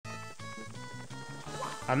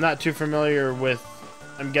I'm not too familiar with.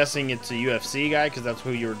 I'm guessing it's a UFC guy because that's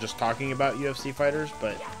who you were just talking about, UFC fighters.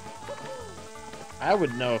 But I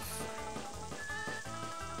would know if.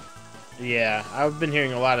 Yeah, I've been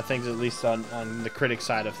hearing a lot of things, at least on the critic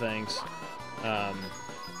side of things.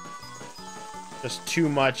 Just too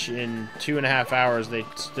much in 2.5 hours. They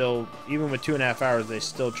still, even with 2.5 hours, they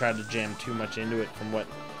still try to jam too much into it from what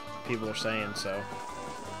people are saying. So,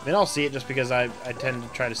 I mean, I'll see it just because I tend to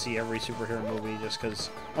try to see every superhero movie just because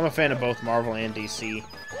I'm a fan of both Marvel and DC.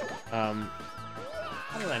 How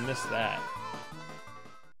did I miss that?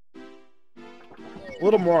 A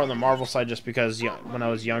little more on the Marvel side just because when I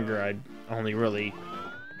was younger, I only really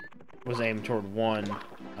was aimed toward one.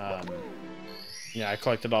 Yeah, I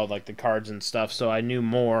collected all like the cards and stuff, so I knew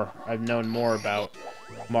more. I've known more about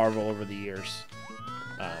Marvel over the years.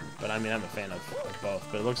 But I mean, I'm a fan of both.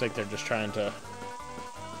 But it looks like they're just trying to.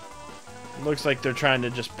 It looks like they're trying to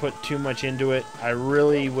just put too much into it. I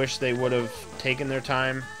really wish they would have taken their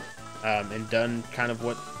time and done kind of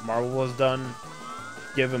what Marvel has done.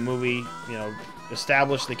 Give a movie, you know,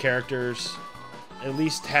 establish the characters. At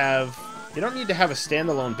least have. You don't need to have a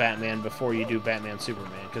standalone Batman before you do Batman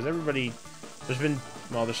Superman, because everybody. There's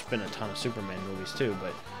been a ton of Superman movies too,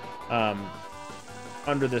 but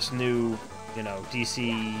under this new, you know,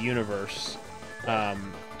 DC universe,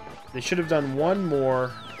 they should have done one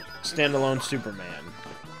more standalone Superman,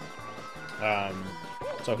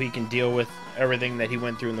 so he can deal with everything that he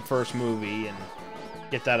went through in the first movie and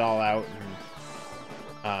get that all out,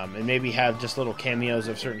 and maybe have just little cameos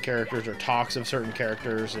of certain characters or talks of certain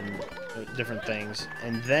characters and different things,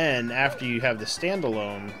 and then after you have the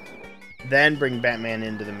standalone. Then bring Batman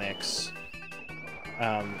into the mix.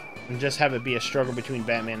 And just have it be a struggle between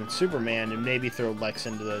Batman and Superman, and maybe throw Lex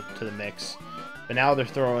into the mix. But now they're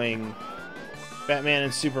throwing Batman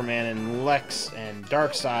and Superman and Lex and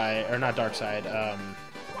Darkseid, or not Darkseid.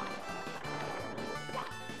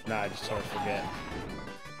 I just totally forget.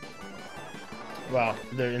 Well,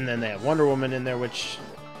 and then they have Wonder Woman in there, which,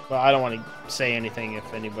 well, I don't want to say anything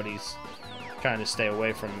if anybody's trying to stay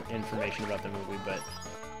away from information about the movie, but.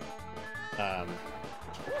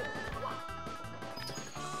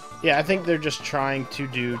 Yeah, I think they're just trying to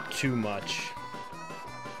do too much.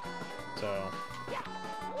 So,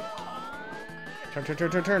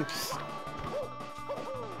 turn.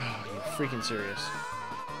 Oh, you freaking serious?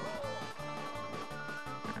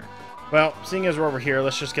 Well, seeing as we're over here,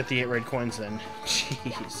 let's just get the 8 red coins then.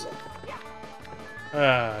 Jeez.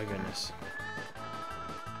 Oh, goodness.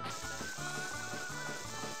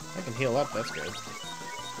 I can heal up, that's good.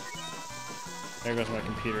 There goes my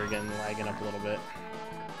computer again, lagging up a little bit.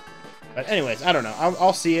 But anyways, I don't know.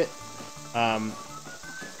 I'll see it. I'm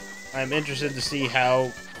interested to see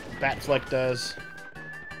how Batfleck does.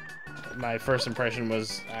 My first impression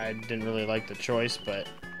was I didn't really like the choice, but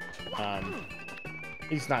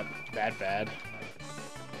he's not that bad.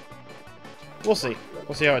 We'll see.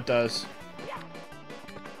 We'll see how it does.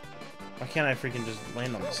 Why can't I freaking just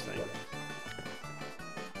land on this thing?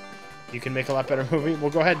 You can make a lot better movie? Well,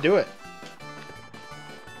 go ahead and do it.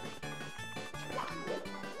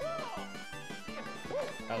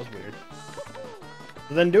 That was weird.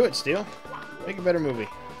 Well, then do it, Steel. Make a better movie.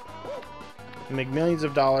 And make millions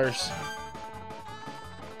of dollars.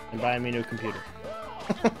 And buy me a new computer.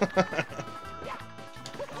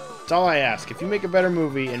 That's all I ask. If you make a better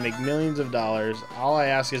movie and make millions of dollars, all I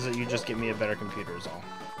ask is that you just get me a better computer is all.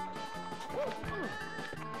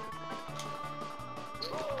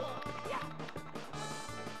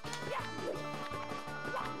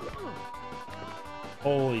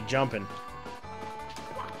 Holy jumping.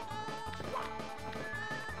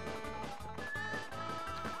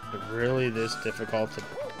 Is it really this difficult to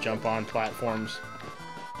jump on platforms?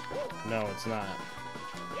 No, it's not.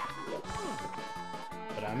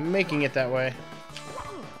 But I'm making it that way.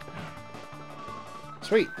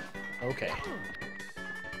 Sweet. Okay.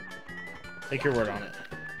 Take your word on it.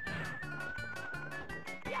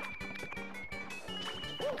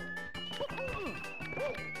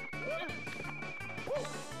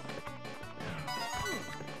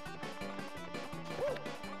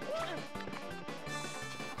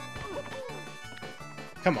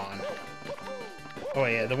 Come on. Oh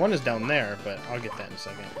yeah, the one is down there, but I'll get that in a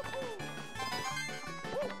second.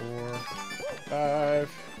 4,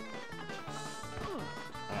 5.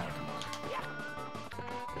 Oh, come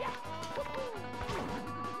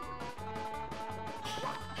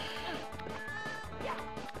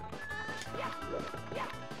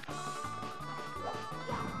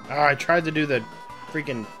on. Oh, I tried to do the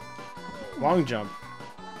freaking long jump.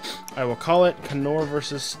 I will call it Connor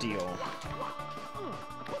versus Steel.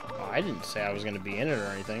 I didn't say I was going to be in it or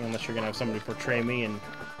anything, unless you're going to have somebody portray me and...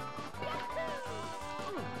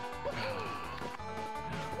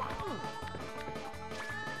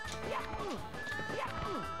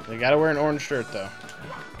 They gotta wear an orange shirt, though.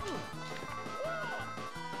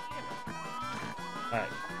 Alright.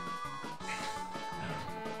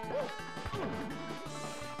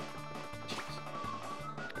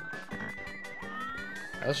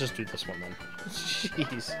 Let's just do this one, then.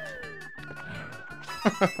 Jeez.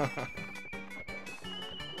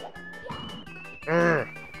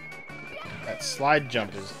 That slide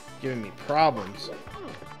jump is giving me problems.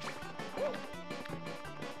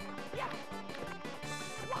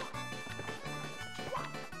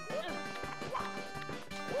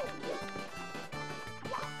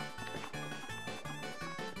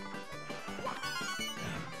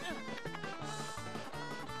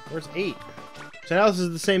 Where's 8? So now this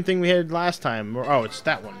is the same thing we had last time. Oh, it's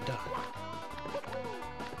that one. Duh.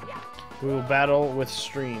 We will battle with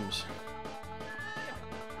streams.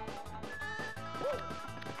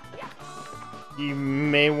 You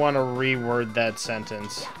may want to reword that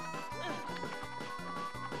sentence.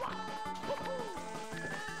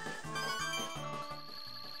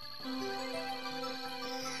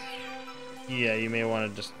 Yeah, you may want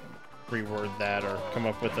to just reword that or come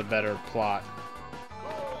up with a better plot.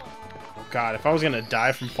 Oh god, if I was gonna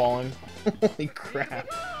die from falling, holy crap.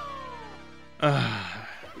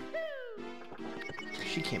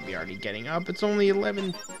 She can't be already getting up. It's only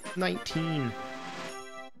 11:19.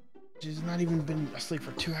 She's not even been asleep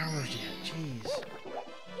for 2 hours yet. Jeez.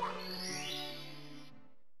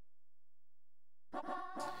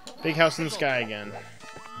 Big house in the sky again.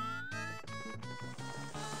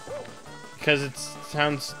 Because it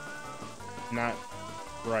sounds not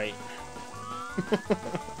right.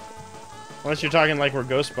 Unless you're talking like we're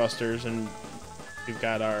Ghostbusters and we've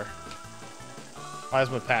got our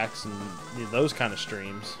plasma packs and those kind of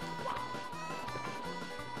streams.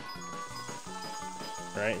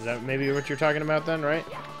 Right? Is that maybe what you're talking about then, right?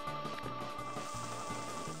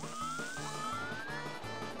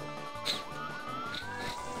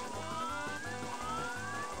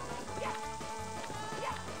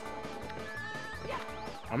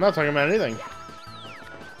 I'm not talking about anything.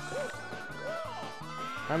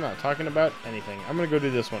 I'm not talking about anything. I'm gonna go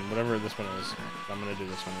do this one, whatever this one is. I'm gonna do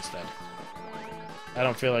this one instead. I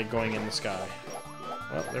don't feel like going in the sky.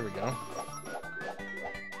 Well, there we go.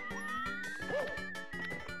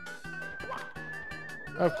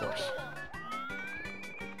 Of course.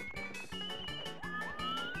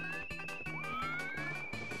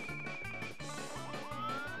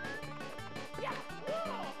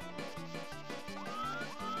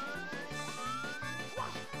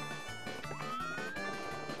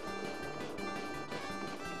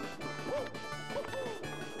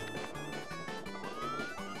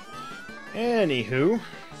 Anywho.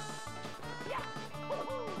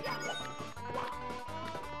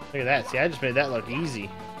 Look at that. See, I just made that look easy.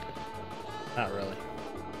 Not really.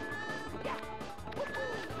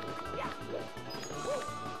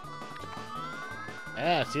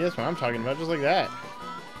 Yeah, see, that's what I'm talking about. Just like that.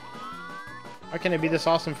 Why can't it be this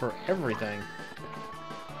awesome for everything?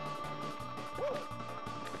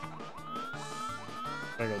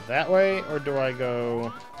 Do I go that way, or do I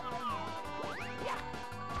go...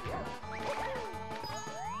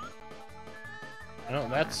 No,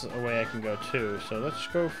 that's a way I can go too, so let's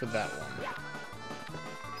go for that one.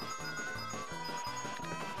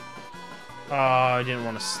 Oh, I didn't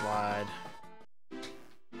want to slide.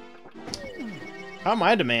 How am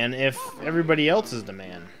I the man if everybody else is the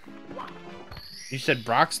man? You said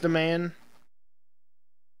Brock's the man?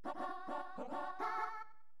 Well,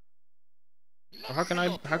 how can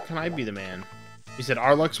I be the man? You said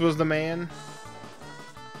Arlux was the man?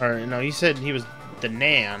 Or no, you said he was the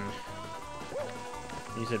Nan.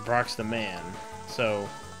 You said Brock's the man. So,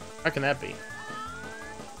 how can that be?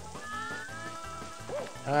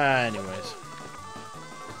 Anyways.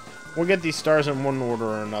 We'll get these stars in one order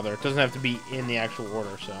or another. It doesn't have to be in the actual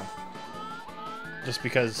order, so. Just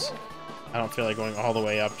because I don't feel like going all the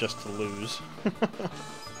way up just to lose.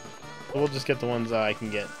 We'll just get the ones I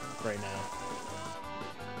can get right now.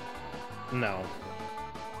 No.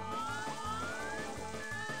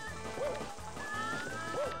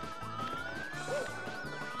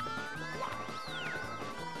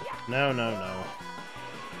 No, no, no.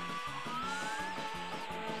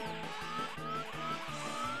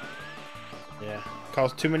 Yeah.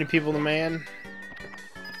 Calls too many people the man?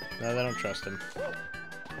 No, they don't trust him.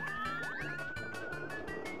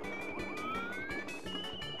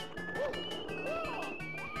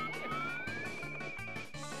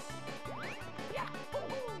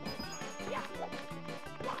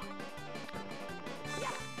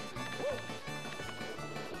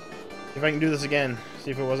 If I can do this again,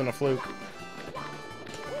 see if it wasn't a fluke.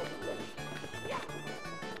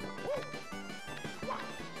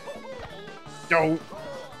 No!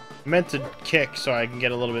 I meant to kick so I can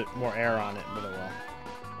get a little bit more air on it, but oh well.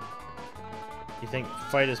 You think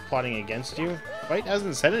Fight is plotting against you? Fight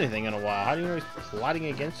hasn't said anything in a while. How do you know he's plotting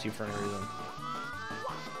against you for any reason?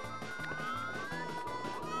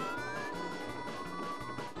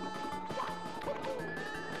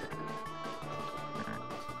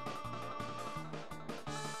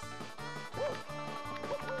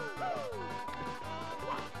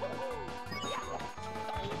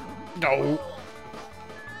 No!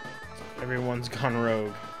 Everyone's gone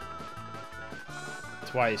rogue.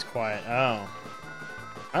 That's why he's quiet. Oh.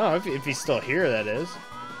 I don't know if he's still here, that is.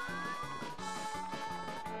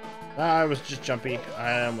 I was just jumpy.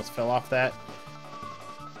 I almost fell off that.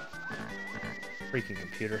 Freaking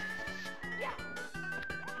computer.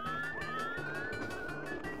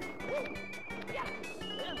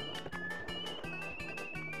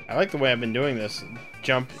 I like the way I've been doing this.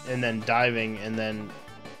 Jump and then diving and then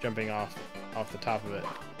jumping off the top of it.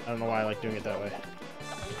 I don't know why I like doing it that way.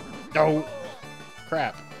 No!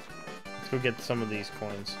 Crap. Let's go get some of these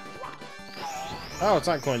coins. Oh, it's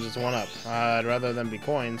not coins, it's 1-up. I'd rather them be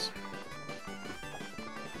coins.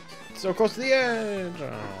 So close to the edge!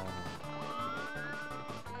 Oh.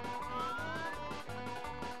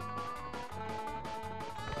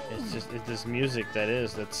 It's this music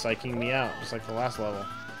that's psyching me out, just like the last level.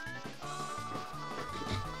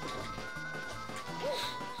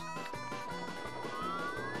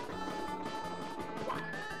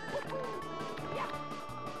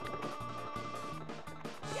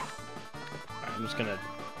 I'm just gonna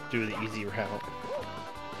do the easy route.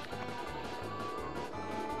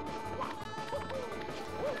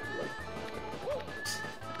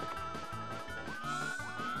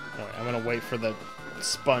 Alright, I'm gonna wait for the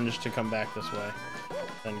sponge to come back this way,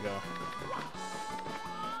 then go.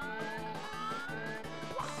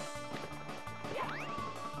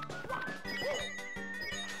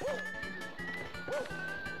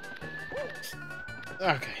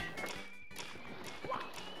 Okay.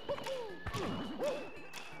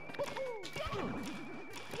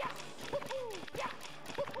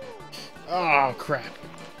 Oh, crap.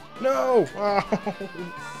 No! Oh.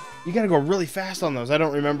 You gotta go really fast on those. I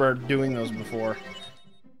don't remember doing those before.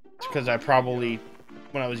 It's because I probably,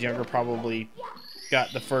 when I was younger, probably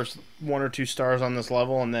got the first 1 or 2 stars on this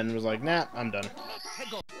level and then was like, nah, I'm done.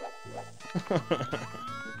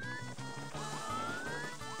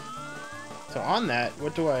 So on that,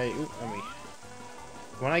 what do I... Ooh, let me...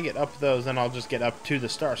 When I get up those, then I'll just get up to the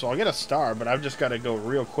star. So I'll get a star, but I've just got to go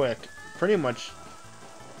real quick. Pretty much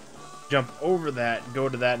jump over that, go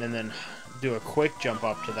to that, and then do a quick jump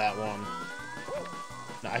up to that one.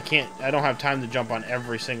 Now, I don't have time to jump on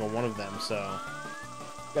every single one of them, so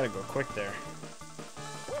gotta go quick there.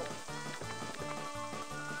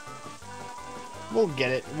 We'll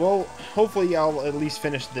get it. Well, hopefully I'll at least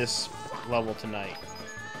finish this level tonight.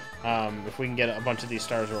 If we can get a bunch of these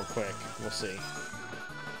stars real quick, we'll see.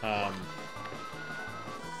 Not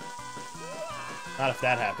if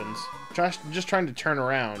that happens. Just trying to turn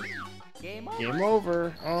around. Game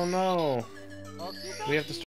over. Oh no. We have to start